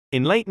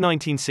In late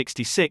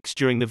 1966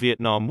 during the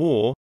Vietnam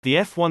War, the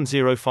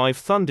F-105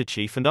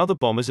 Thunderchief and other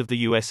bombers of the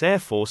U.S. Air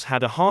Force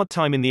had a hard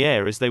time in the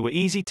air as they were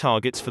easy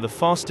targets for the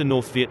faster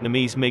North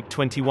Vietnamese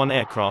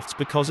MiG-21 aircrafts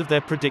because of their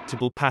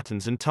predictable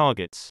patterns and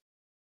targets.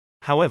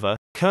 However,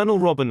 Colonel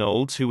Robin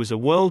Olds, who was a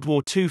World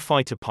War II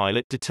fighter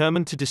pilot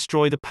determined to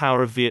destroy the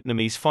power of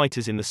Vietnamese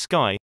fighters in the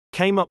sky,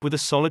 came up with a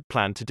solid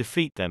plan to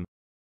defeat them.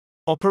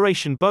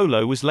 Operation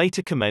Bolo was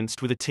later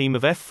commenced with a team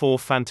of F-4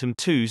 Phantom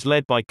IIs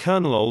led by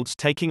Colonel Olds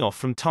taking off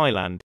from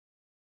Thailand.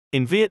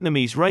 In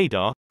Vietnamese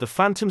radar, the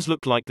Phantoms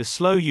looked like the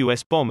slow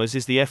US bombers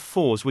as the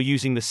F-4s were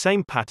using the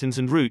same patterns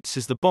and routes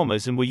as the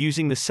bombers and were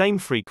using the same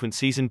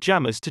frequencies and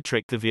jammers to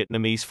trick the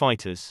Vietnamese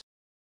fighters.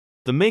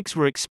 The MiGs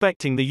were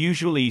expecting the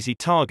usual easy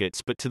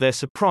targets but to their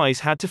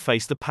surprise had to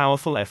face the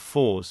powerful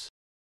F-4s.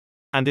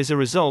 And as a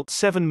result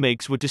 7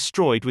 MiGs were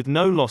destroyed with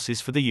no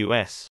losses for the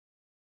US.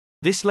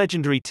 This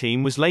legendary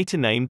team was later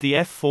named the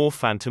F-4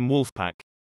 Phantom Wolfpack.